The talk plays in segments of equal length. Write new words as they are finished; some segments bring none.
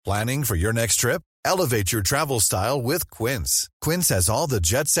Planning for your next trip? Elevate your travel style with Quince. Quince has all the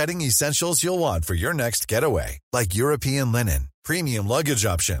jet-setting essentials you'll want for your next getaway, like European linen, premium luggage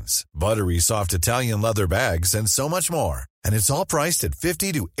options, buttery soft Italian leather bags, and so much more. And it's all priced at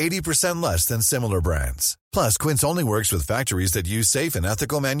 50 to 80% less than similar brands. Plus, Quince only works with factories that use safe and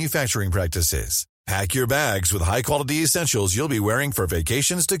ethical manufacturing practices. Pack your bags with high-quality essentials you'll be wearing for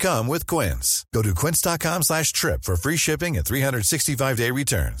vacations to come with Quince. Go to quince.com/trip for free shipping and 365-day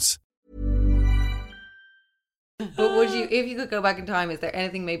returns. But would you, if you could go back in time, is there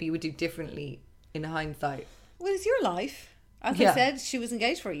anything maybe you would do differently in hindsight? Well, it's your life. As I said, she was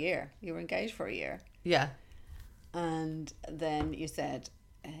engaged for a year. You were engaged for a year. Yeah. And then you said,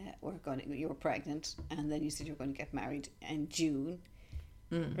 you were pregnant, and then you said you were going to get married in June.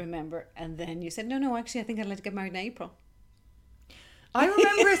 Remember? And then you said, no, actually, I think I'd like to get married in April. I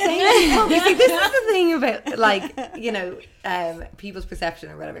remember saying, you see, this is the thing about, like, people's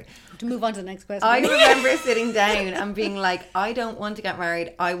perception or whatever. To move on to the next question. I remember sitting down and being like, I don't want to get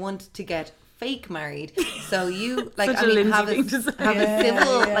married. I want to get fake married. So you, like, Such I mean, a have Lindsay a thing to say.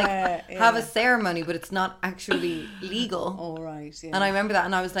 civil, have a ceremony, but it's not actually legal. All right. Yeah. And I remember that,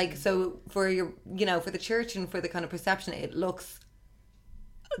 and I was like, so for your, for the church and for the kind of perception, it looks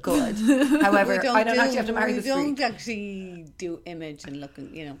good. However, I don't actually have to marry the street. We don't actually do image and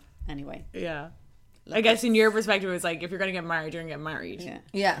looking, anyway. Yeah. I guess in your perspective, it's like, if you're going to get married, you're going to get married.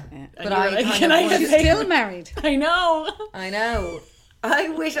 Yeah. But I kind of You're still married. I know. I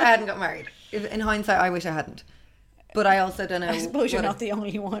wish I hadn't got married. In hindsight, I wish I hadn't. But I also don't know. I suppose you're not the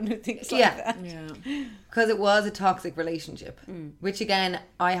only one who thinks like that. Yeah. Because it was a toxic relationship, which again,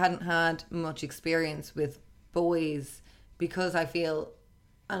 I hadn't had much experience with boys, because I feel,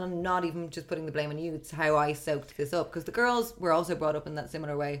 and I'm not even just putting the blame on you, it's how I soaked this up, because the girls were also brought up in that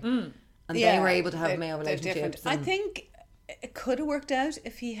similar way, and they were able to have male relationships. I think it could have worked out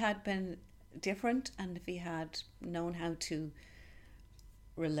if he had been different, and if he had known how to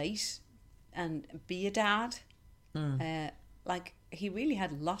relate and be a dad. Like, he really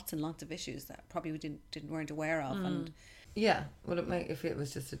had lots and lots of issues that probably we weren't aware of. And yeah, well, if it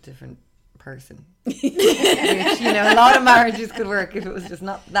was just a different person, which, a lot of marriages could work if it was just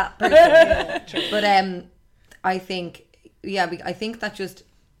not that person. Yeah, true. But I think that just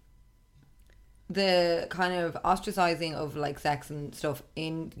the kind of ostracizing of like sex and stuff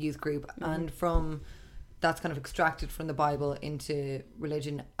in youth group, and from that's kind of extracted from the Bible into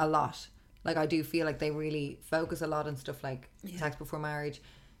religion a lot. Like, I do feel like they really focus a lot on stuff like sex before marriage,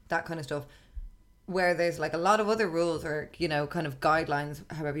 that kind of stuff, where there's like a lot of other rules or, kind of guidelines,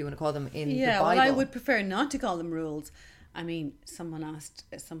 however you want to call them, in the Bible. Well, I would prefer not to call them rules. I mean, someone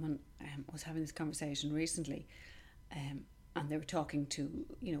was having this conversation recently, and they were talking to,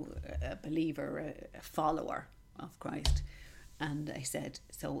 a believer, a follower of Christ. And I said,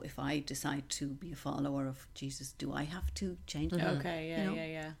 so if I decide to be a follower of Jesus, do I have to change? Okay,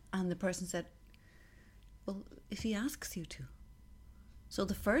 yeah. And the person said, well, if he asks you to. So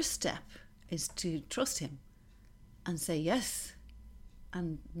the first step is to trust him and say yes.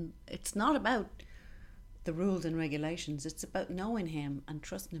 And it's not about the rules and regulations. It's about knowing him and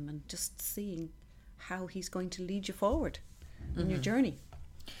trusting him and just seeing how he's going to lead you forward in your journey.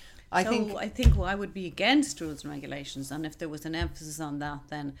 I think I would be against rules and regulations, and if there was an emphasis on that,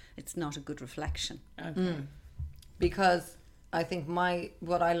 then it's not a good reflection. Okay. Because I think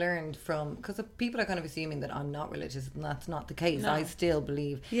what I learned from, because people are kind of assuming that I'm not religious, and that's not the case. No. I still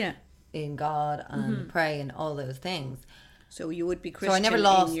believe in God and pray and all those things. So you would be Christian. So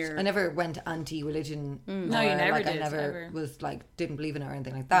I never went anti-religion. No, you never did. I never was like, didn't believe in it or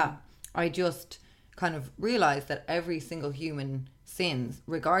anything like that. I just kind of realised that every single human sins,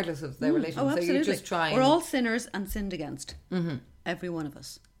 regardless of their religion. Oh, so absolutely. you're just trying. We're all sinners and sinned against. Every one of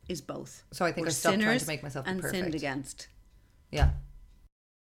us is both. So I think I stopped trying to make myself and perfect. sinned against. Yeah.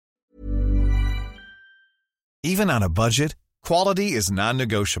 Even on a budget, quality is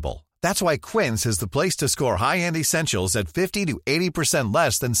non-negotiable. That's why Quince is the place to score high-end essentials at 50 to 80%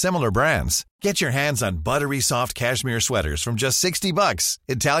 less than similar brands. Get your hands on buttery soft cashmere sweaters from just $60,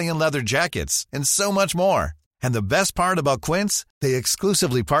 Italian leather jackets, and so much more. And the best part about Quince, they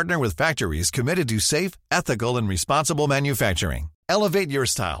exclusively partner with factories committed to safe, ethical, and responsible manufacturing. Elevate your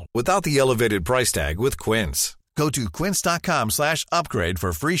style without the elevated price tag with Quince. Go to quince.com/upgrade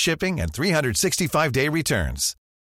for free shipping and 365-day returns.